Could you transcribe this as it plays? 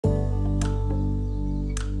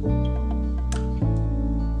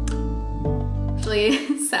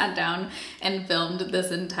actually sat down and filmed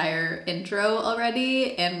this entire intro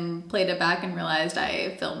already and played it back and realized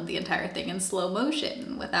I filmed the entire thing in slow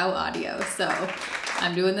motion without audio. So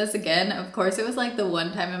I'm doing this again. Of course, it was like the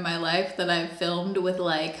one time in my life that I filmed with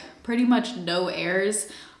like pretty much no airs,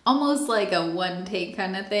 almost like a one take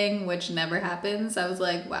kind of thing, which never happens. I was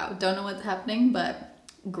like, wow, don't know what's happening, but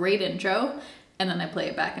great intro. And then I play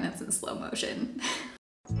it back and it's in slow motion.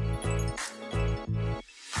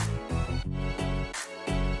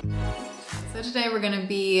 So today we're gonna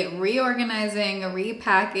be reorganizing,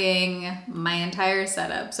 repacking my entire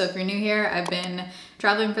setup. So if you're new here, I've been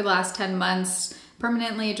traveling for the last 10 months,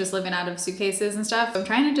 permanently just living out of suitcases and stuff. I'm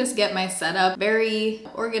trying to just get my setup very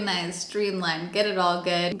organized, streamlined, get it all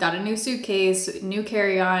good. Got a new suitcase, new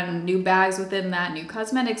carry-on, new bags within that, new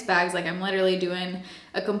cosmetics bags. Like I'm literally doing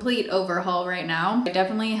a complete overhaul right now. I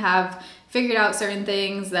definitely have figured out certain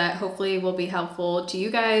things that hopefully will be helpful to you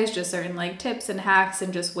guys, just certain like tips and hacks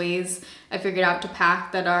and just ways I figured out to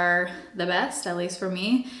pack that are the best, at least for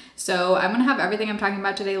me. So I'm gonna have everything I'm talking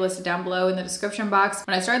about today listed down below in the description box.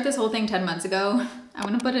 When I started this whole thing 10 months ago, I'm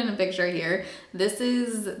gonna put in a picture here. This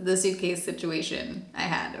is the suitcase situation I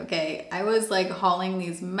had, okay? I was like hauling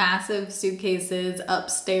these massive suitcases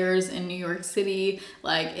upstairs in New York City.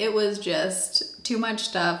 Like it was just too much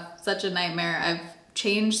stuff, such a nightmare. I've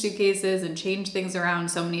changed suitcases and changed things around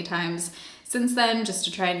so many times since then just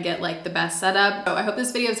to try and get like the best setup. So I hope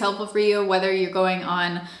this video is helpful for you, whether you're going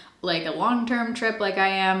on like a long-term trip like I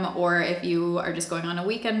am, or if you are just going on a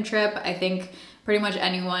weekend trip. I think pretty much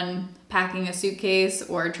anyone packing a suitcase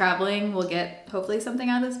or traveling will get hopefully something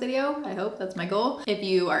out of this video. I hope, that's my goal. If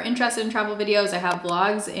you are interested in travel videos, I have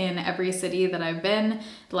vlogs in every city that I've been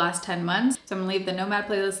the last 10 months. So I'm gonna leave the Nomad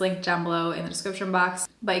playlist link down below in the description box.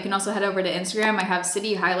 But you can also head over to Instagram. I have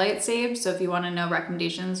city highlights saved. So if you wanna know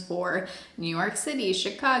recommendations for New York City,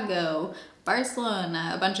 Chicago,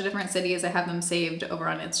 Barcelona, a bunch of different cities, I have them saved over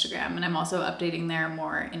on Instagram, and I'm also updating there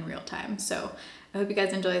more in real time. So I hope you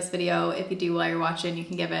guys enjoy this video. If you do while you're watching, you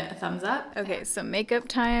can give it a thumbs up. Okay, so makeup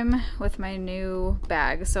time with my new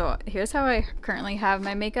bag. So here's how I currently have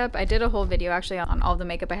my makeup. I did a whole video actually on all the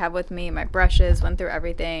makeup I have with me, my brushes, went through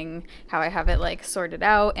everything, how I have it like sorted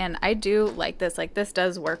out. And I do like this. Like this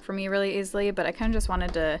does work for me really easily, but I kind of just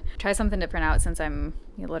wanted to try something different out since I'm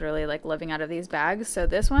literally like living out of these bags. So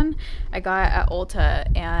this one I got at Ulta,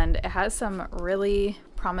 and it has some really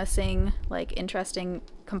promising, like interesting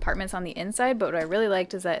compartments on the inside, but what I really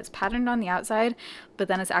liked is that it's patterned on the outside, but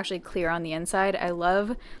then it's actually clear on the inside. I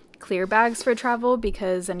love clear bags for travel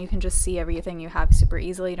because then you can just see everything you have super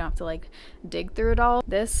easily. You don't have to like dig through it all.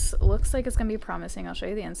 This looks like it's gonna be promising. I'll show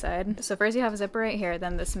you the inside. So first you have a zipper right here,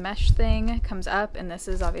 then this mesh thing comes up, and this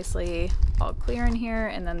is obviously all clear in here,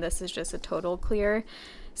 and then this is just a total clear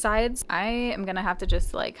sides. I am gonna have to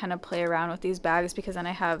just like kind of play around with these bags because then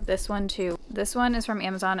I have this one too. This one is from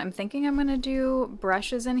Amazon. I'm thinking I'm gonna do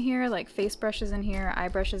brushes in here, like face brushes in here, eye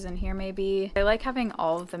brushes in here maybe. I like having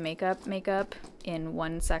all of the makeup in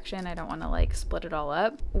one section. I don't want to like split it all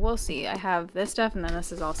up. We'll see. I have this stuff, and then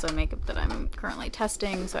this is also makeup that I'm currently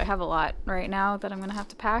testing, so I have a lot right now that I'm gonna have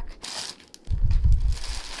to pack.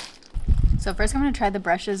 So first I'm gonna try the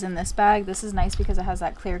brushes in this bag. This is nice because it has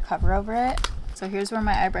that clear cover over it. So here's where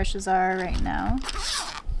my eye brushes are right now.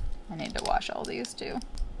 I need to wash all these too.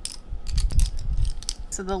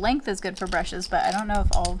 So the length is good for brushes, but I don't know if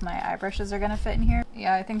all of my eye brushes are gonna fit in here.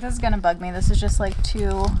 Yeah, I think this is gonna bug me. This is just like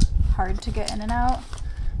too hard to get in and out.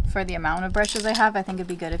 For the amount of brushes I have, I think it'd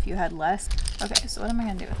be good if you had less. Okay, so what am I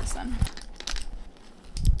gonna do with this then?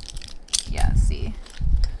 Yeah, see.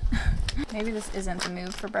 Maybe this isn't the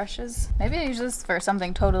move for brushes. Maybe I use this for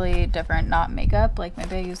something totally different, not makeup. Like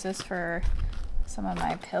maybe I use this for some of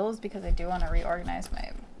my pills because I do want to reorganize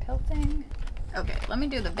my pill thing. Okay, let me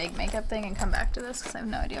do the big makeup thing and come back to this because I have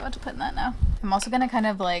no idea what to put in that now. I'm also gonna kind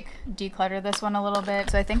of like declutter this one a little bit.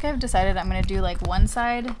 So I think I've decided I'm gonna do like one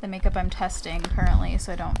side, the makeup I'm testing currently,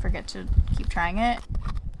 so I don't forget to keep trying it.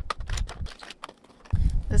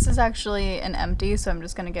 This is actually an empty, so I'm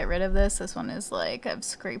just gonna get rid of this. This one is like, I've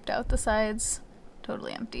scraped out the sides,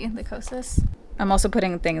 totally empty, the Kosas. I'm also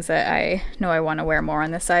putting things that I know I want to wear more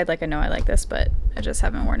on this side. Like I know I like this, but I just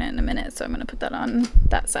haven't worn it in a minute, so I'm gonna put that on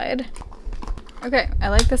that side. Okay, I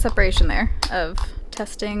like the separation there of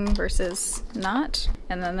testing versus not.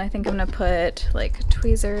 And then I think I'm gonna put like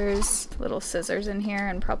tweezers, little scissors in here,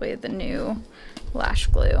 and probably the new lash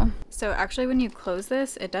glue. So actually when you close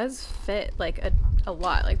this, it does fit like a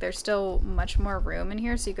lot. Like there's still much more room in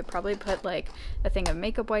here, so you could probably put like a thing of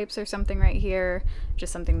makeup wipes or something right here,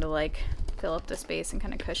 just something to like fill up the space and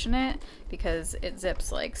kind of cushion it, because it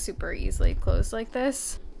zips like super easily closed like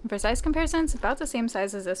this. For size comparison, it's about the same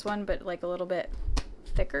size as this one, but like a little bit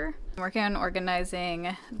thicker. I'm working on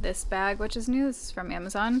organizing this bag, which is new. This is from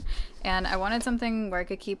Amazon, and I wanted something where I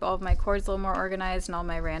could keep all of my cords a little more organized and all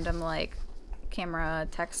my random like camera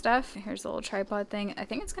tech stuff. Here's a little tripod thing. I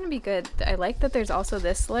think it's gonna be good. I like that there's also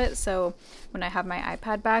this slit, so when I have my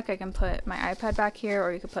iPad back, I can put my iPad back here,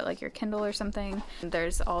 or you could put like your Kindle or something. And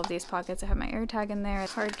there's all of these pockets. I have my AirTag in there,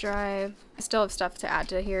 hard drive. I still have stuff to add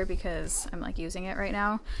to here because I'm like using it right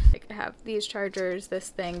now. I have these chargers, this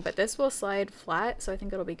thing, but this will slide flat, so I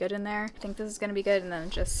think it'll be good in there. I think this is gonna be good, and then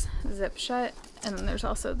just zip shut. And then there's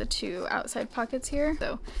also the two outside pockets here.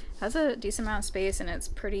 So it has a decent amount of space and it's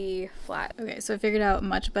pretty flat. Okay, so I figured out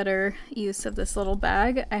much better use of this little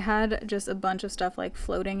bag. I had just a bunch of stuff like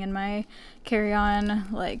floating in my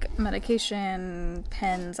carry-on, like medication,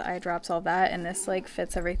 pens, eye drops, all that, and this like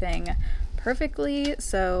fits everything perfectly.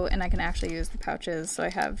 So, and I can actually use the pouches. So I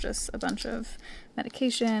have just a bunch of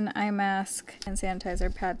medication, eye mask, and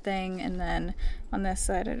sanitizer pad thing, and then on this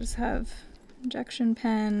side I just have injection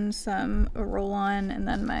pen, some roll-on, and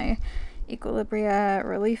then my Equilibria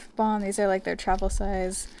relief balm. These are like their travel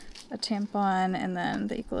size, a tampon, and then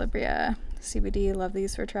the Equilibria CBD. Love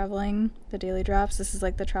these for traveling. The daily drops. This is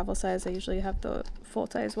like the travel size. I usually have the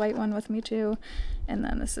full-size white one with me too. And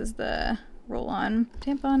then this is the roll-on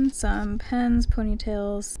tampon, some pens,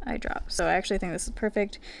 ponytails, eye drops. So I actually think this is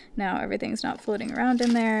perfect. Now everything's not floating around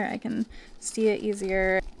in there. I can see it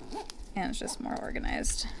easier, and it's just more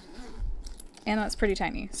organized. And that's pretty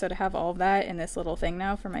tiny, so to have all of that in this little thing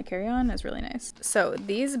now for my carry-on is really nice. So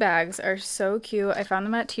these bags are so cute. I found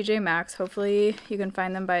them at TJmaxx. Hopefully you can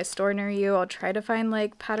find them by a store near you. I'll try to find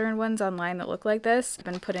like pattern ones online that look like this. I've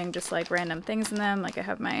been putting just like random things in them. Like I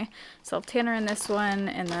have my self tanner in this one,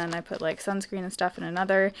 and then I put like sunscreen and stuff in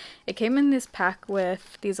another. It came in this pack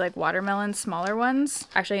with these like watermelon smaller ones.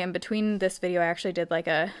 Actually, in between this video I actually did like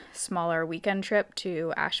a smaller weekend trip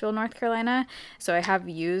to Asheville, North Carolina. So I have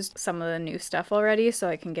used some of the new stuff already, so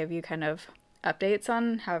I can give you kind of updates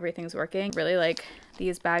on how everything's working. Really like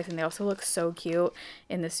these bags, and they also look so cute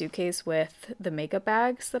in the suitcase with the makeup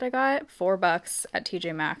bags that I got. $4 at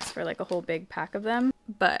TJmaxx for like a whole big pack of them.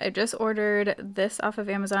 But I just ordered this off of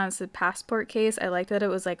Amazon. It's a passport case. I like that it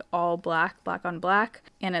was like all black, black on black,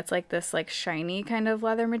 and it's like this like shiny kind of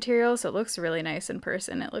leather material, so it looks really nice in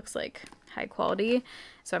person. It looks like high quality.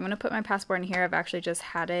 So I'm gonna put my passport in here. I've actually just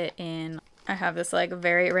had it in, I have this like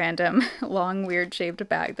very random long weird shaped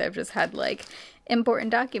bag that I've just had like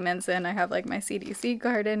important documents in. I have like my CDC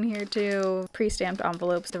card in here too, pre-stamped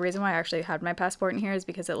envelopes. The reason why I actually had my passport in here is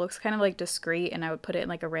because it looks kind of like discreet, and I would put it in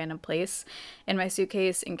like a random place in my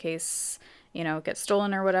suitcase in case, you know, it gets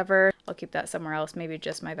stolen or whatever. I'll keep that somewhere else, maybe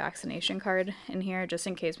just my vaccination card in here just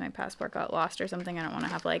in case my passport got lost or something. I don't want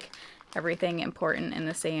to have like everything important in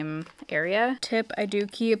the same area. Tip, I do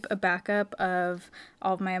keep a backup of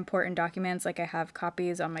all of my important documents. Like I have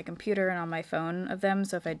copies on my computer and on my phone of them,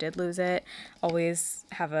 so if I did lose it, always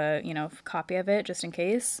have a, you know, copy of it just in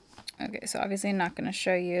case. Okay, so obviously I'm not going to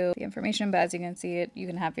show you the information, but as you can see it, you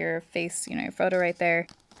can have your face, you know, your photo right there.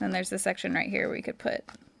 Then there's this section right here where you could put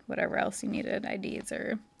whatever else you needed, IDs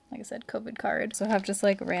or, like I said, COVID card. So I have just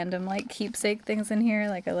like random like keepsake things in here.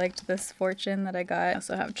 Like I liked this fortune that I got. I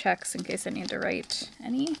also have checks in case I need to write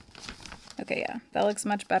any. Okay, yeah, that looks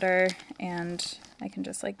much better, and I can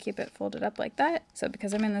just like keep it folded up like that. So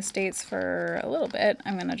because I'm in the States for a little bit,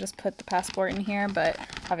 I'm gonna just put the passport in here, but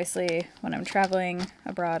obviously when I'm traveling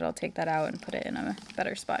abroad, I'll take that out and put it in a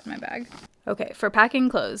better spot in my bag. Okay, for packing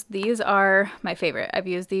clothes, these are my favorite. I've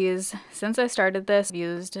used these since I started this. I've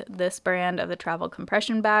used this brand of the travel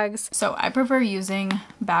compression bags. So I prefer using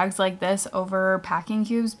bags like this over packing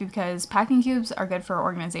cubes because packing cubes are good for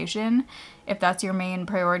organization. If that's your main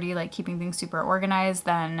priority, like keeping things super organized,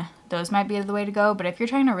 then those might be the way to go. But if you're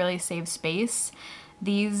trying to really save space,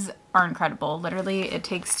 these are incredible. Literally, it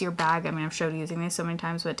takes your bag, I mean, I've showed you using these so many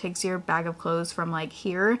times, but it takes your bag of clothes from like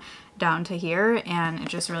here down to here, and it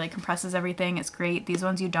just really compresses everything. It's great. These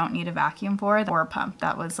ones you don't need a vacuum for or a pump.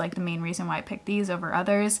 That was like the main reason why I picked these over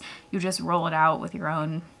others. You just roll it out with your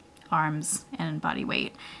own arms and body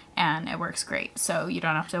weight, and it works great. So you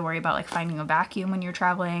don't have to worry about like finding a vacuum when you're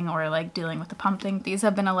traveling or like dealing with the pump thing. These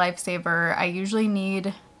have been a lifesaver. I usually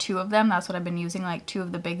need 2 of them. That's what I've been using, like 2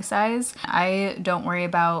 of the big size. I don't worry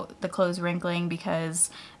about the clothes wrinkling because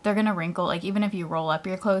they're gonna wrinkle. Like even if you roll up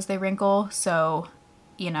your clothes, they wrinkle. So,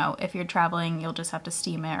 you know, if you're traveling, you'll just have to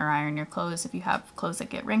steam it or iron your clothes if you have clothes that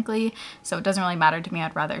get wrinkly. So it doesn't really matter to me.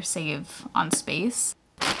 I'd rather save on space.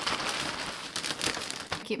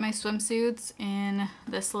 Keep my swimsuits in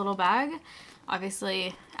this little bag.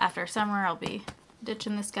 Obviously, after summer, I'll be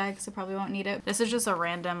ditching this guy because I probably won't need it. This is just a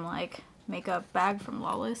random like makeup bag from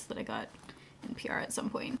Lawless that I got in PR at some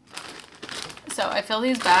point. So I fill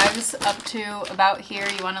these bags up to about here.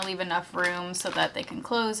 You want to leave enough room so that they can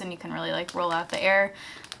close and you can really like roll out the air.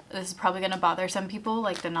 This is probably going to bother some people,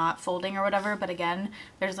 like the not folding or whatever, but again,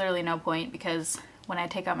 there's literally no point because when I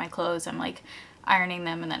take out my clothes, I'm like ironing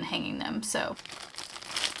them and then hanging them. So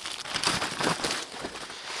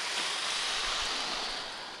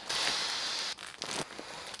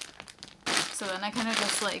then I kind of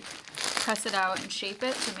just like press it out and shape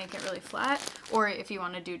it to make it really flat. Or if you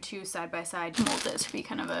want to do two side by side, mold it to be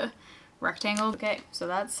kind of a rectangle. Okay, so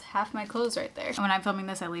that's half my clothes right there. And when I'm filming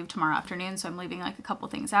this, I leave tomorrow afternoon, so I'm leaving like a couple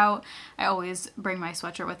things out. I always bring my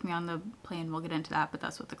sweatshirt with me on the plane. We'll get into that, but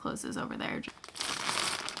that's what the clothes is over there.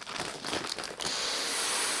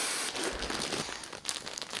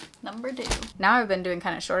 Number 2. Now I've been doing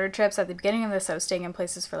kind of shorter trips. At the beginning of this, I was staying in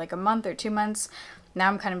places for like a month or 2 months. Now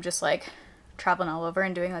I'm kind of just like traveling all over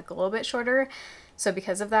and doing like a little bit shorter. So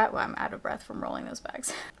because of that, well, I'm out of breath from rolling those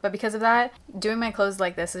bags. But because of that, doing my clothes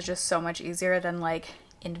like this is just so much easier than like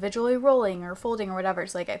individually rolling or folding or whatever.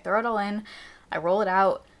 It's like I throw it all in, I roll it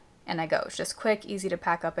out, and I go. It's just quick, easy to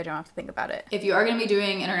pack up. I don't have to think about it. If you are going to be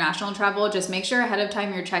doing international travel, just make sure ahead of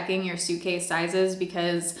time you're checking your suitcase sizes,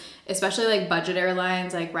 because especially like budget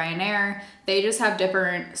airlines like Ryanair, they just have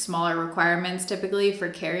different smaller requirements typically for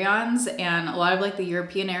carry-ons, and a lot of like the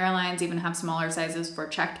European airlines even have smaller sizes for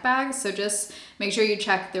checked bags. So just make sure you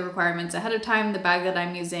check the requirements ahead of time. The bag that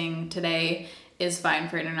I'm using today is fine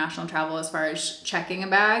for international travel as far as checking a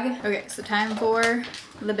bag. Okay, so time for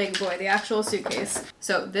the big boy, the actual suitcase.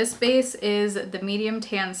 So this base is the medium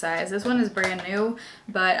tan size. This one is brand new,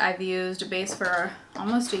 but I've used a base for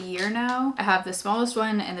almost a year now. I have the smallest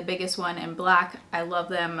one and the biggest one in black. I love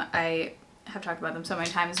them. I have talked about them so many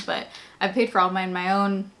times, but I've paid for all mine my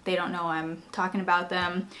own. They don't know I'm talking about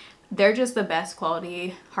them. They're just the best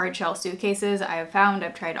quality hard shell suitcases I have found.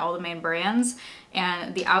 I've tried all the main brands,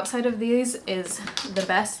 and the outside of these is the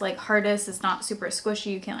best, like hardest. It's not super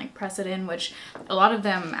squishy. You can't like press it in, which a lot of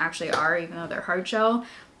them actually are, even though they're hard shell.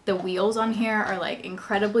 The wheels on here are like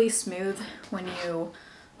incredibly smooth when you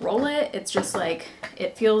roll it. It's just like,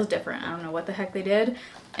 it feels different. I don't know what the heck they did.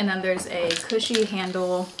 And then there's a cushy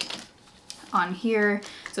handle on here.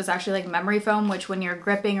 So it's actually like memory foam, which when you're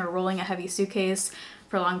gripping or rolling a heavy suitcase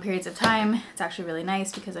for long periods of time, it's actually really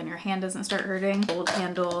nice because then your hand doesn't start hurting. Gold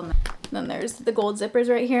handle, and then there's the gold zippers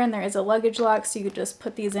right here, and there is a luggage lock, so you could just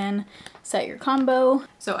put these in, set your combo.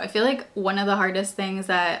 So I feel like one of the hardest things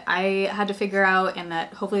that I had to figure out, and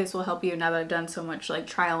that hopefully this will help you now that I've done so much like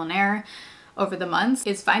trial and error over the months,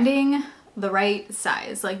 is finding the right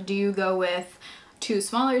size. Like, do you go with 2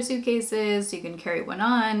 smaller suitcases so you can carry one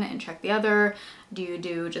on and check the other? Do you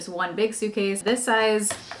do just one big suitcase? This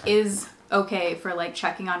size is okay for like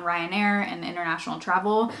checking on Ryanair and international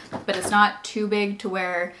travel, but it's not too big to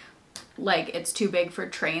where like it's too big for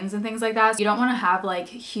trains and things like that. So you don't want to have like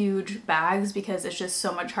huge bags because it's just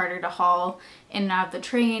so much harder to haul in and out of the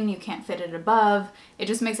train. You can't fit it above. It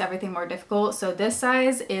just makes everything more difficult. So this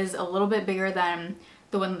size is a little bit bigger than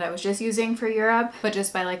the one that I was just using for Europe, but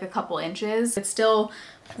just by like a couple inches. It's still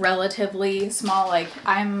relatively small. Like,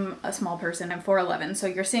 I'm a small person, I'm 4'11", so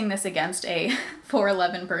you're seeing this against a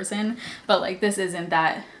 4'11" person, but like this isn't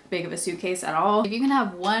that big of a suitcase at all. If you can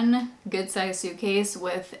have one good size suitcase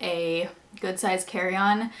with a good size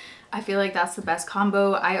carry-on, I feel like that's the best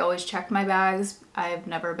combo. I always check my bags. I've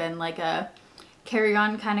never been like a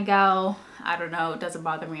carry-on kind of gal. I don't know, it doesn't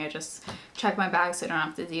bother me. I just check my bags so I don't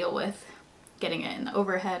have to deal with getting it in the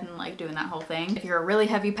overhead and like doing that whole thing. If you're a really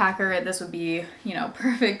heavy packer, this would be, you know,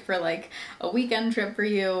 perfect for like a weekend trip for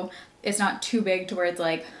you. It's not too big to where it's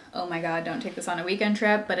like, oh my god, don't take this on a weekend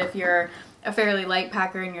trip. But if you're a fairly light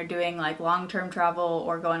packer and you're doing like long-term travel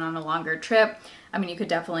or going on a longer trip, I mean, you could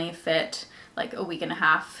definitely fit like a week and a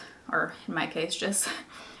half, or in my case, just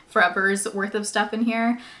forever's worth of stuff in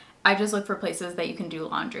here. I just look for places that you can do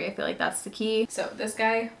laundry. I feel like that's the key. So this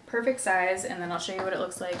guy, perfect size, and then I'll show you what it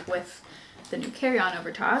looks like with the new carry-on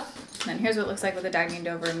over top. And then here's what it looks like with a diamond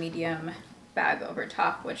over medium bag over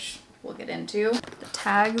top, which we'll get into. The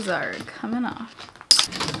tags are coming off.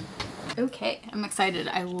 Okay, I'm excited.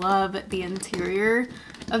 I love the interior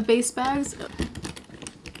of base bags.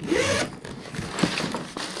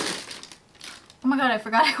 Oh my god, I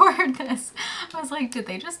forgot I ordered this. I was like, did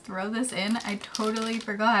they just throw this in? I totally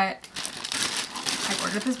forgot I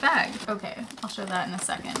ordered this bag. Okay, I'll show that in a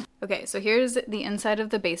second. Okay, so here's the inside of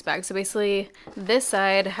the base bag. So basically this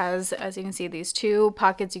side has, as you can see, these 2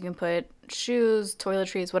 pockets. You can put shoes,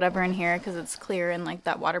 toiletries, whatever in here because it's clear and like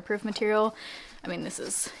that waterproof material. I mean, this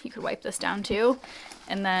is, you could wipe this down too.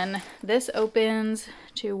 And then this opens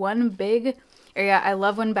to one big Or yeah, I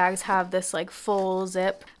love when bags have this like full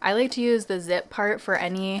zip. I like to use the zip part for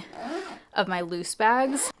any of my loose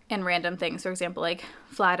bags and random things. For example, like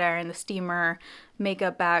flat iron, the steamer,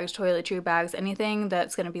 makeup bags, toiletry bags, anything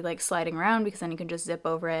that's gonna be like sliding around, because then you can just zip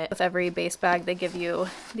over it. With every base bag, they give you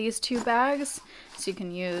these 2 bags. So you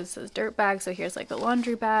can use those dirt bags. So here's like the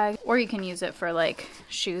laundry bag, or you can use it for like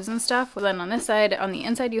shoes and stuff. Well, then on this side, on the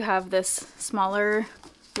inside, you have this smaller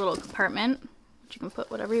little compartment, which you can put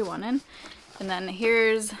whatever you want in. And then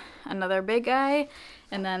here's another big guy.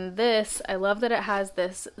 And then this, I love that it has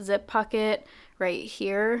this zip pocket right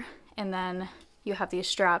here. And then you have these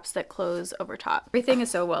straps that close over top. Everything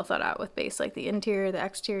is so well thought out with base, like the interior, the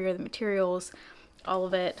exterior, the materials, all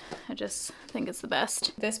of it. I just think it's the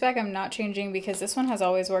best. This bag I'm not changing because this one has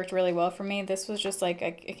always worked really well for me. This was just like,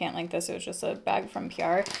 I can't link this, it was just a bag from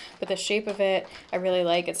PR, but the shape of it I really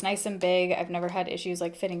like. It's nice and big. I've never had issues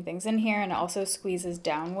like fitting things in here, and it also squeezes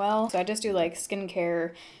down well. So I just do like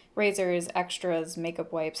skincare, razors, extras,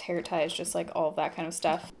 makeup wipes, hair ties, just like all of that kind of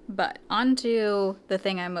stuff. But on to the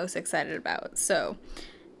thing I'm most excited about. So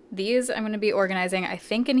these I'm going to be organizing, I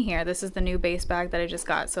think, in here. This is the new base bag that I just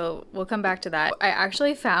got, so we'll come back to that. I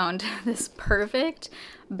actually found this perfect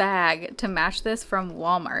bag to match this from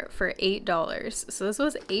Walmart for $8. So this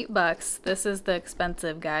was $8. This is the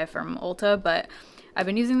expensive guy from Ulta, but I've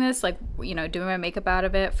been using this, like, you know, doing my makeup out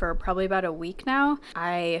of it for probably about a week now.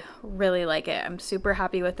 I really like it. I'm super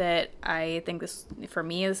happy with it. I think this, for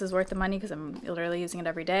me, this is worth the money because I'm literally using it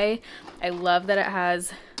every day. I love that it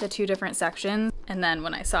has the 2 different sections. And then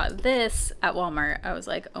when I saw this at Walmart, I was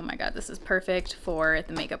like, oh my God, this is perfect for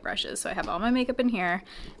the makeup brushes. So I have all my makeup in here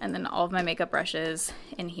and then all of my makeup brushes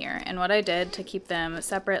in here. And what I did to keep them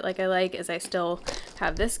separate like I like is I still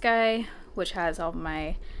have this guy, which has all of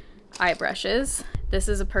my eye brushes. This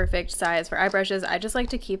is a perfect size for eye brushes. I just like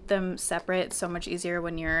to keep them separate. It's so much easier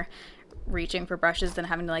when you're reaching for brushes than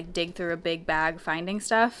having to like dig through a big bag finding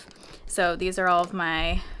stuff. So these are all of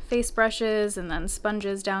my face brushes and then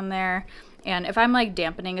sponges down there. And if I'm like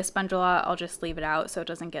dampening a sponge a lot, I'll just leave it out so it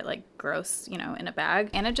doesn't get like gross, you know, in a bag.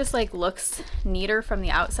 And it just like looks neater from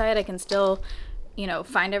the outside. I can still, you know,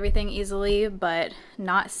 find everything easily, but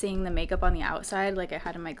not seeing the makeup on the outside like I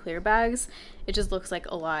had in my clear bags, it just looks like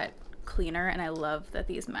a lot cleaner, and I love that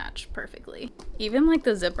these match perfectly. Even like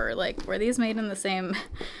the zipper, like, were these made in the same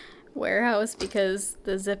warehouse? Because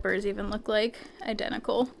the zippers even look like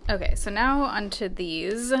identical. Okay, so now onto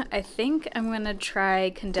these. I think I'm gonna try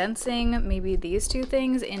condensing maybe these 2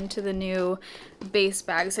 things into the new base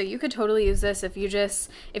bag. So you could totally use this if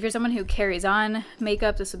you're someone who carries on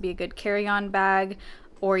makeup. This would be a good carry-on bag.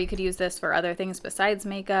 Or you could use this for other things besides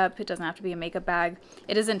makeup. It doesn't have to be a makeup bag.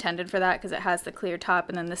 It is intended for that because it has the clear top,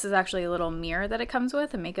 and then this is actually a little mirror that it comes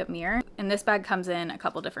with, a makeup mirror. And this bag comes in a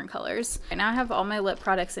couple different colors. Right now I have all my lip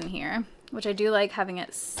products in here, which I do like having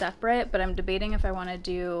it separate, but I'm debating if I want to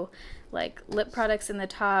do like lip products in the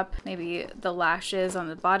top, maybe the lashes on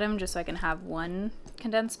the bottom, just so I can have one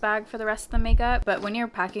condensed bag for the rest of the makeup. But when you're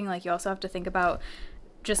packing, like, you also have to think about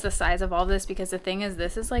just the size of all this, because the thing is,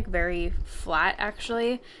 this is like very flat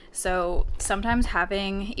actually. So sometimes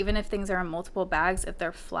having, even if things are in multiple bags, if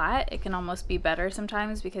they're flat, it can almost be better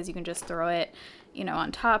sometimes because you can just throw it, you know,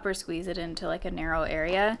 on top or squeeze it into like a narrow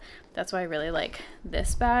area. That's why I really like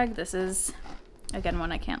this bag. This is, again,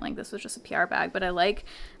 one I can't link. This was just a PR bag, but I like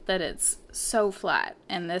that it's so flat,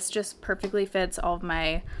 and this just perfectly fits all of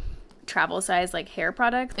my travel size like hair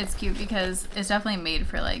products. It's cute because it's definitely made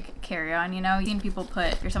for like carry-on, you know. You've seen people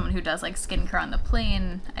put, if you're someone who does like skincare on the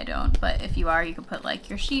plane, I don't, but if you are, you can put like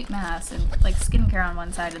your sheet mask and like skincare on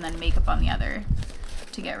one side and then makeup on the other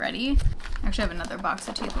to get ready. I actually have another box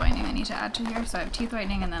of teeth whitening I need to add to here. So I have teeth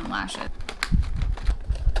whitening and then lashes.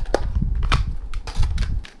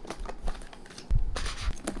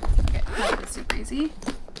 Okay, that is super easy.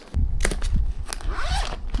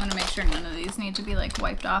 I'm gonna make sure none of these need to be like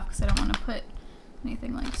wiped off because I don't want to put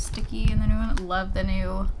anything like sticky in the new one. Love the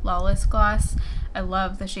new Lawless gloss. I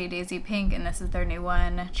love the shade Daisy Pink, and this is their new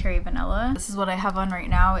one, Cherry Vanilla. This is what I have on right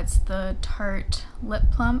now. It's the Tarte Lip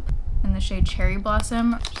Plump in the shade Cherry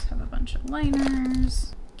Blossom. Just have a bunch of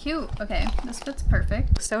liners. Cute. Okay, this fits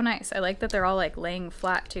perfect. So nice. I like that they're all like laying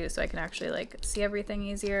flat too, so I can actually like see everything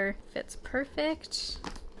easier. Fits perfect.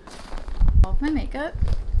 All of my makeup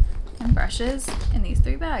and brushes in these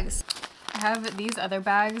 3 bags. I have these other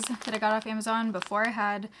bags that I got off Amazon. Before I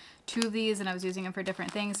had 2 of these and I was using them for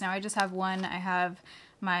different things. Now I just have one. I have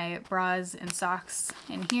my bras and socks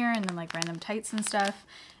in here, and then like random tights and stuff.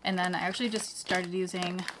 And then I actually just started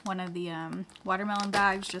using one of the watermelon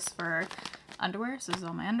bags just for underwear. So this is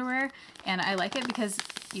all my underwear. And I like it because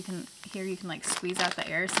you can like squeeze out the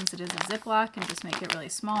air since it is a Ziploc and just make it really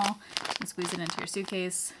small and squeeze it into your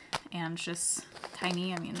suitcase. And it's just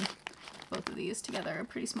tiny. I mean, both of these together are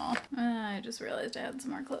pretty small. I just realized I had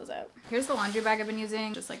some more clothes out. Here's the laundry bag I've been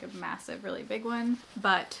using, just like a massive, really big one.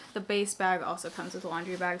 But the base bag also comes with a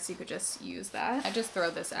laundry bag, so you could just use that. I just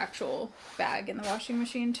throw this actual bag in the washing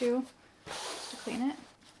machine too to clean it,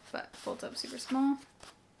 but folds up super small.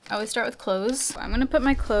 I always start with clothes. I'm gonna put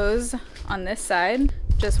my clothes on this side,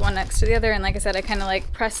 just one next to the other. And like I said, I kind of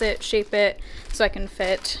like press it, shape it so I can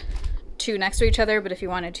fit two next to each other. But if you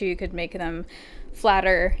wanted to, you could make them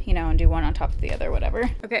flatter, you know, and do one on top of the other, whatever.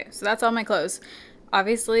 Okay, so that's all my clothes.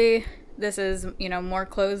 Obviously, this is, you know, more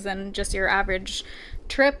clothes than just your average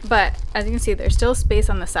trip, but as you can see, there's still space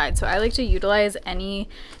on the side. So I like to utilize any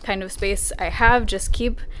kind of space I have. Just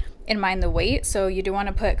keep in mind the weight. So you do want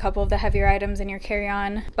to put a couple of the heavier items in your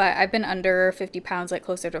carry-on, but I've been under 50 pounds, like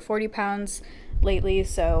closer to 40 pounds lately,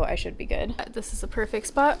 so I should be good. This is a perfect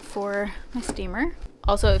spot for my steamer.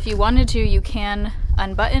 Also, if you wanted to, you can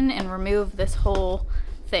unbutton and remove this whole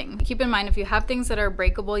thing. Keep in mind, if you have things that are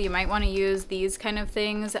breakable, you might want to use these kind of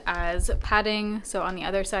things as padding. So on the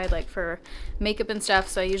other side, like for makeup and stuff.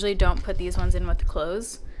 So I usually don't put these ones in with the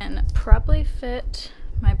clothes. And probably fit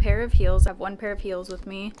my pair of heels. I have one pair of heels with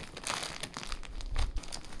me.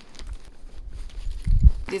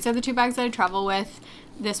 These are the two bags that I travel with.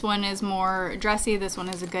 This one is more dressy. This one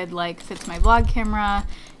is a good, like, fits my vlog camera.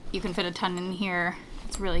 You can fit a ton in here.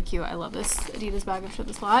 It's really cute. I love this Adidas bag. I've showed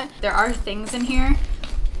this a lot. There are things in here,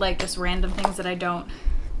 like just random things that I don't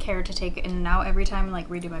care to take in and out every time and like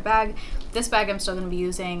redo my bag. This bag I'm still going to be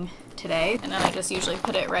using today, and then I just usually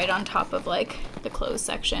put it right on top of like the clothes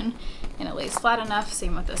section and it lays flat enough.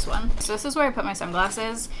 Same with this one. So this is where I put my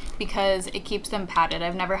sunglasses because it keeps them padded.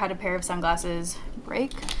 I've never had a pair of sunglasses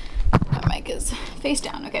break. My mic is face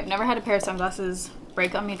down. Okay, I've never had a pair of sunglasses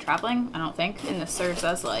break on me traveling, I don't think, and this serves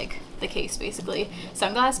as like the case basically.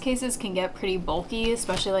 Sunglass cases can get pretty bulky,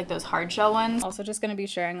 especially like those hard shell ones. Also just going to be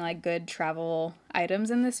sharing like good travel items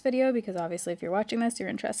in this video because obviously if you're watching this, you're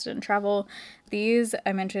interested in travel. These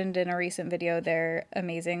I mentioned in a recent video. They're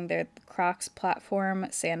amazing. They're Crocs platform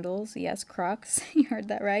sandals. Yes, Crocs. You heard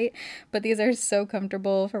that right. But these are so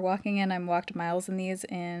comfortable for walking in. I walked miles in these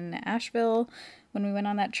in Asheville when we went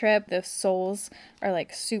on that trip. The soles are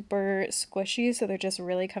like super squishy, so they're just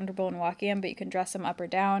really comfortable in walking in, but you can dress them up or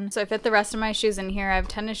down. So I fit the rest of my shoes in here. I have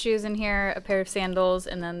tennis shoes in here, a pair of sandals,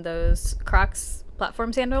 and then those Crocs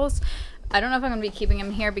platform sandals. I don't know if I'm going to be keeping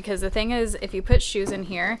them here because the thing is, if you put shoes in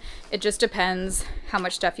here, it just depends how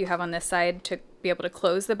much stuff you have on this side to be able to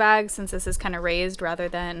close the bag, since this is kind of raised, rather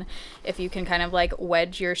than if you can kind of like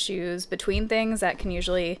wedge your shoes between things, that can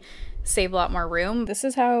usually save a lot more room. This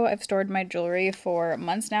is how I've stored my jewelry for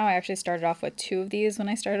months now. I actually started off with 2 of these when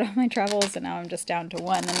I started off my travels, and now I'm just down to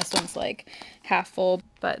 1, and this one's like half full.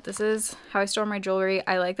 But this is how I store my jewelry.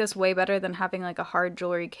 I like this way better than having like a hard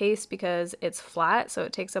jewelry case because it's flat, so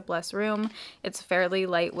it takes up less room. It's fairly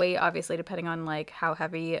lightweight, obviously depending on like how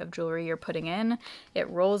heavy of jewelry you're putting in. It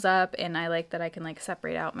rolls up, and I like that I can like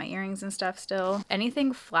separate out my earrings and stuff still.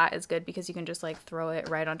 Anything flat is good because you can just like throw it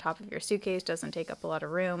right on top of your suitcase. Doesn't take up a lot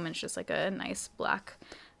of room. It's just like a nice black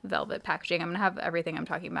velvet packaging. I'm gonna have everything I'm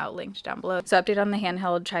talking about linked down below. So update on the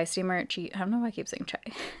handheld chai steamer. I don't know why I keep saying chai.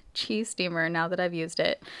 Cheese steamer now that I've used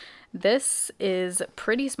it. This is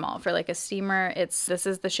pretty small for like a steamer. This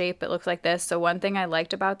is the shape. It looks like this. So one thing I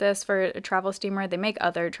liked about this for a travel steamer, they make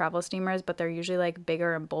other travel steamers, but they're usually like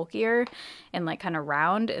bigger and bulkier and like kind of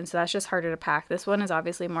round. And so that's just harder to pack. This one is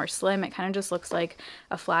obviously more slim. It kind of just looks like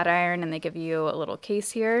a flat iron, and they give you a little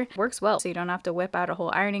case here. Works well. So you don't have to whip out a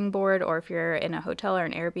whole ironing board, or if you're in a hotel or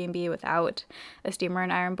an Airbnb without a steamer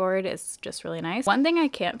and iron board, it's just really nice. One thing I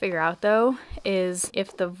can't figure out though is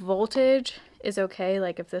if the voltage is okay,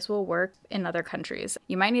 like if this will work in other countries.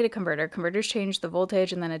 You might need a converter. Converters change the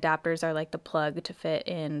voltage, and then adapters are like the plug to fit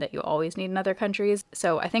in that you always need in other countries.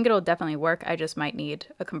 So I think it'll definitely work. I just might need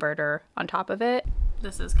a converter on top of it.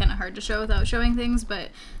 This is kind of hard to show without showing things, but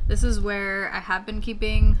this is where I have been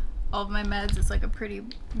keeping all of my meds. It's like a pretty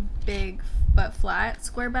big but flat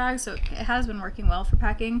square bag, so it has been working well for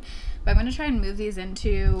packing. But I'm going to try and move these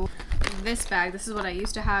into this bag. This is what I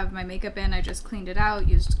used to have my makeup in. I just cleaned it out,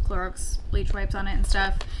 used Clorox bleach wipes on it and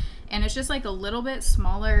stuff, and it's just like a little bit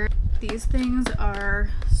smaller. These things are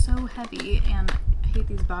so heavy, and I hate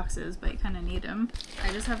these boxes, but you kind of need them.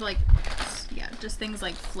 I just have like, yeah, just things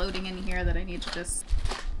like floating in here that I need to just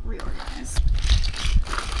reorganize.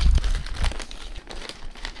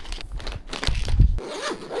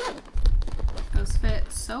 Those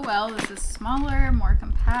fit so well. This is smaller, more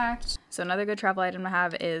compact. So another good travel item to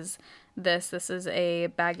have is this is a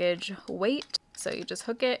baggage weight. So you just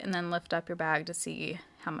hook it and then lift up your bag to see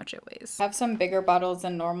how much it weighs. I have some bigger bottles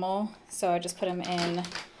than normal, so I just put them in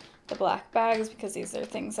the black bags because these are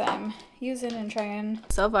things I'm using and trying.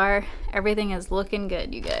 So far, everything is looking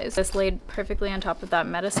good, you guys. This laid perfectly on top of that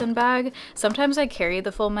medicine bag. Sometimes I carry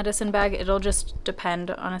the full medicine bag. It'll just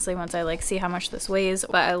depend, honestly, once I like see how much this weighs.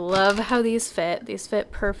 But I love how these fit. These fit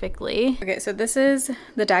perfectly. Okay, so this is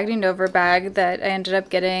the Dagenham Dover bag that I ended up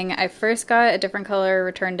getting. I first got a different color,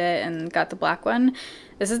 returned it, and got the black one.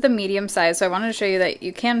 This is the medium size, so I wanted to show you that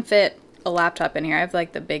you can fit a laptop in here. I have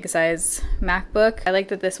like the big size MacBook. I like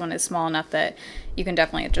that this one is small enough that you can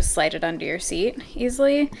definitely just slide it under your seat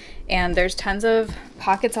easily. And there's tons of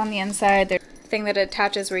pockets on the inside. There's a thing that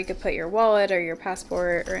attaches where you could put your wallet or your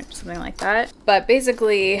passport or something like that. But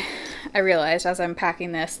basically, I realized as I'm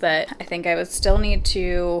packing this that I think I would still need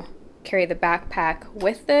to carry the backpack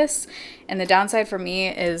with this. And the downside for me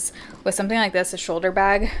is with something like this, a shoulder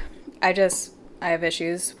bag, I have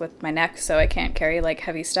issues with my neck, so I can't carry like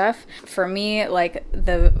heavy stuff. For me, like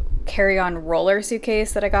the carry-on roller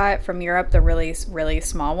suitcase that I got from Europe, the really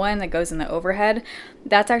small one that goes in the overhead,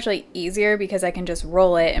 that's actually easier because I can just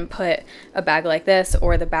roll it and put a bag like this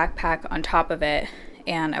or the backpack on top of it,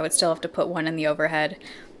 and I would still have to put one in the overhead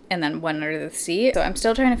and then one under the seat. So I'm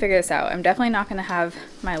still trying to figure this out. I'm definitely not gonna have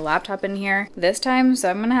my laptop in here this time, so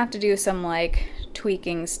I'm gonna have to do some like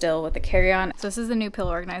tweaking still with the carry-on. So this is the new pill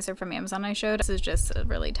organizer from Amazon I showed. This is just a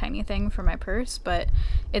really tiny thing for my purse, but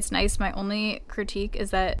it's nice. My only critique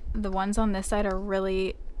is that the ones on this side are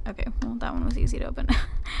really, okay, well that one was easy to open.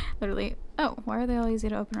 Literally, oh, why are they all easy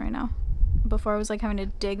to open right now? Before I was like having to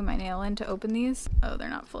dig my nail in to open these. Oh, they're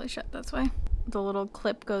not fully shut, that's why. The little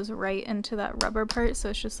clip goes right into that rubber part, so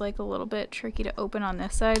it's just like a little bit tricky to open on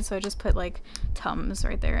this side, so I just put like Tums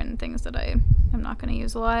right there and things that I am not going to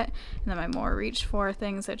use a lot. And then my more reach for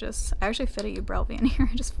things, I actually fit a Ubrelvy in here.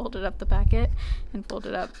 I just folded up the packet and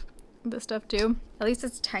folded up the stuff too. At least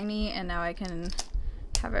it's tiny, and now I can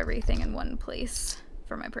have everything in one place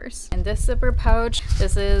for my purse. And this zipper pouch,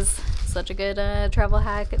 this is such a good travel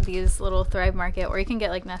hack. These little Thrive Market, or you can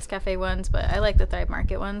get like Nescafe ones, but I like the Thrive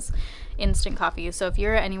Market ones, instant coffee. So if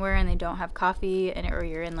you're anywhere and they don't have coffee, or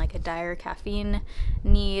you're in like a dire caffeine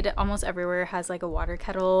need, almost everywhere has like a water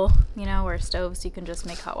kettle, you know, or stove, so you can just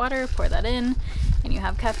make hot water, pour that in, and you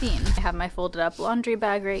have caffeine. I have my folded up laundry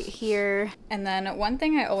bag right here. And then one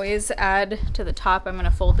thing I always add to the top, I'm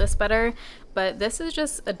gonna fold this better, but this is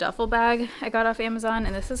just a duffel bag I got off Amazon,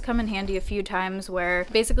 and this has come in handy a few times where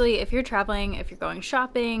basically if you're traveling, if you're going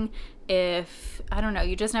shopping, if, I don't know,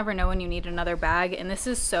 you just never know when you need another bag, and this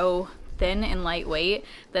is so thin and lightweight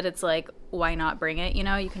that it's like, why not bring it, you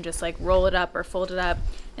know? You can just like roll it up or fold it up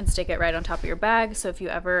and stick it right on top of your bag, so if you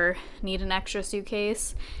ever need an extra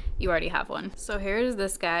suitcase, you already have one. So here's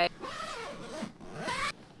this guy.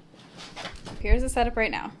 Here's the setup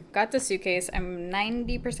right now. Got the suitcase. I'm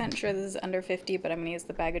 90% sure this is under 50, but I'm gonna use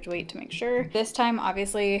the baggage weight to make sure. This time,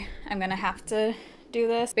 obviously, I'm gonna have to do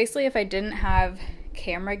this. Basically, if I didn't have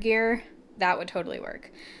camera gear, that would totally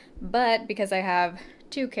work. But because I have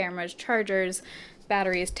 2 cameras, chargers,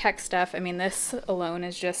 batteries, tech stuff, I mean, this alone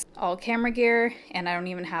is just all camera gear, and I don't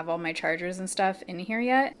even have all my chargers and stuff in here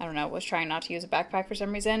yet. I don't know, was trying not to use a backpack for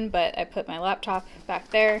some reason, but I put my laptop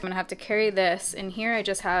back there. I'm gonna have to carry this. In here, I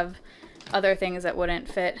just have other things that wouldn't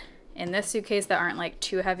fit in this suitcase that aren't like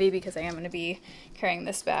too heavy, because I am going to be carrying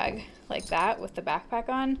this bag like that with the backpack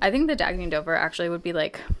on. I think the Dagenham Dover actually would be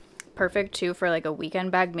like perfect too for like a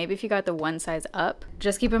weekend bag, maybe if you got the one size up.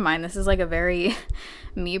 Just keep in mind, this is like a very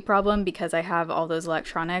me problem because I have all those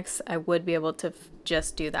electronics. I would be able to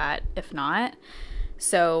just do that if not.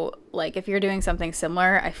 So like if you're doing something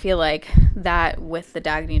similar, I feel like that with the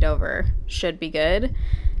Dagenham Dover should be good.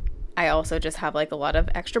 I also just have like a lot of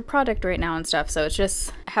extra product right now and stuff, so it's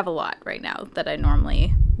just, I have a lot right now that I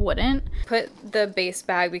normally wouldn't. Put the base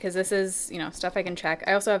bag because this is, you know, stuff I can check.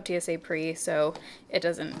 I also have TSA pre, so it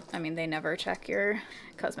doesn't, I mean, they never check your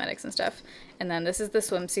cosmetics and stuff. And then this is the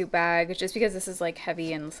swimsuit bag, just because this is like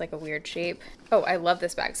heavy and it's like a weird shape. Oh, I love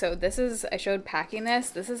this bag. So this is, I showed packing this.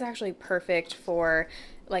 This is actually perfect for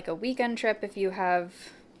like a weekend trip if you have,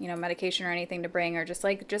 you know, medication or anything to bring, or just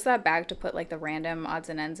that bag to put like the random odds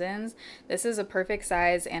and ends in. This is a perfect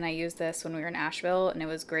size, and I used this when we were in Asheville, and it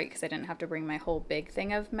was great because I didn't have to bring my whole big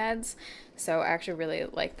thing of meds. So I actually really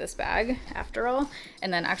like this bag after all.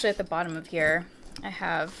 And then actually at the bottom of here, I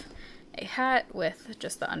have a hat with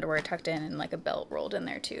just the underwear tucked in and like a belt rolled in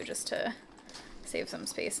there too, just to save some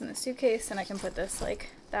space in the suitcase, and I can put this like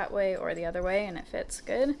that way or the other way and it fits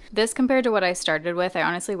good. This compared to what I started with, I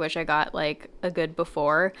honestly wish I got like a good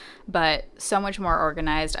before, but so much more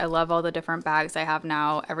organized. I love all the different bags I have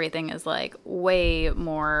now. Everything is like way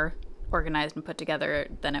more organized and put together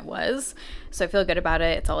than it was. So I feel good about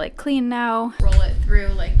it. It's all like clean now. Roll it through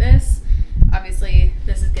like this. Obviously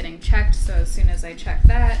this is getting checked, so as soon as I check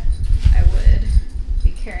that, I would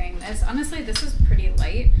be carrying this. Honestly, this is pretty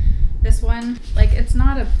light. This one, like, it's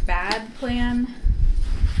not a bad plan.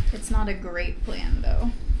 It's not a great plan though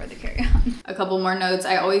for the carry-on. A couple more notes.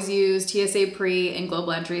 I always use TSA Pre and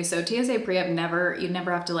Global Entry. So TSA Pre, you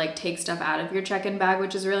never have to like take stuff out of your check-in bag,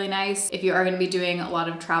 which is really nice. If you are gonna be doing a lot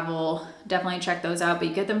of travel, definitely check those out, but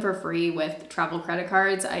you get them for free with travel credit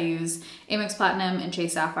cards. I use Amex Platinum and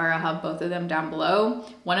Chase Sapphire. I'll have both of them down below.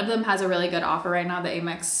 One of them has a really good offer right now. The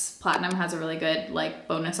Amex Platinum has a really good like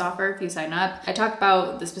bonus offer if you sign up. I talk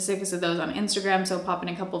about the specifics of those on Instagram, so pop in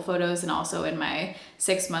a couple photos and also in my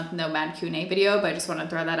 6-month Nomad Q&A video, but I just wanna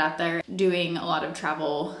throw that out there. Doing a lot of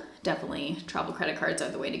travel, definitely travel credit cards are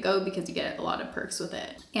the way to go because you get a lot of perks with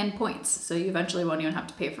it and points. So you eventually won't even have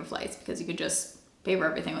to pay for flights because you could just pay for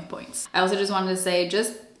everything with points. I also just wanted to say,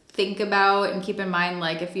 just think about and keep in mind,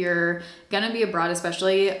 like if you're gonna be abroad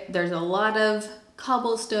especially, there's a lot of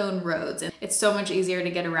cobblestone roads and it's so much easier to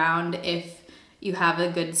get around if you have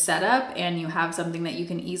a good setup and you have something that you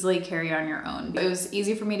can easily carry on your own. It was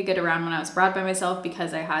easy for me to get around when I was abroad by myself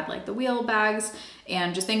because I had like the wheel bags,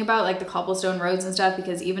 and just think about like the cobblestone roads and stuff,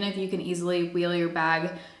 because even if you can easily wheel your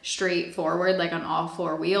bag straight forward, like on all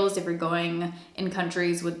 4 wheels, if you're going in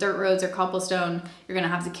countries with dirt roads or cobblestone, you're gonna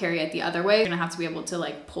have to carry it the other way. You're gonna have to be able to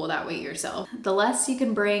like pull that weight yourself. The less you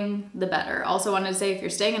can bring, the better. Also wanted to say, if you're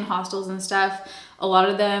staying in hostels and stuff, a lot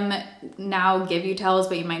of them now give you towels,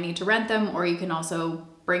 but you might need to rent them, or you can also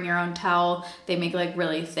bring your own towel. They make like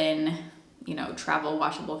really thin, you know, travel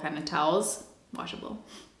washable kind of towels. Washable.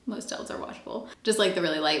 Most towels are washable. Just like the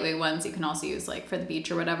really lightweight ones you can also use like for the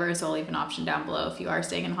beach or whatever. So I'll leave an option down below if you are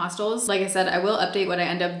staying in hostels. Like I said, I will update what I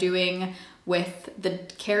end up doing with the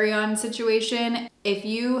carry-on situation. If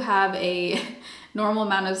you have a normal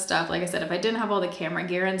amount of stuff, like I said, if I didn't have all the camera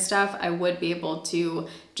gear and stuff, I would be able to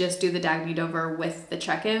just do the Dagny Dover with the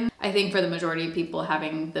check-in. I think for the majority of people,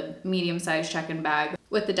 having the medium-sized check-in bag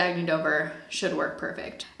with the Dagny Dover should work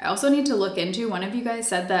perfect. I also need to look into, one of you guys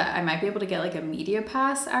said that I might be able to get like a media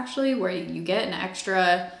pass actually, where you get an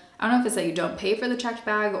extra, I don't know if it's that you don't pay for the checked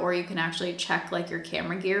bag or you can actually check like your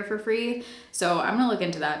camera gear for free. So I'm gonna look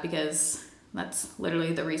into that because that's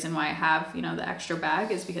literally the reason why I have, you know, the extra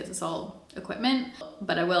bag, is because it's all equipment.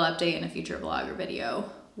 But I will update in a future vlog or video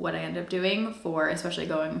what I end up doing for, especially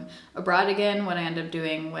going abroad again, what I end up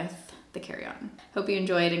doing with the carry-on. Hope you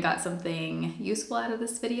enjoyed and got something useful out of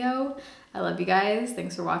this video. I love you guys.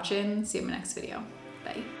 Thanks for watching. See you in my next video.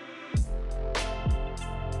 Bye.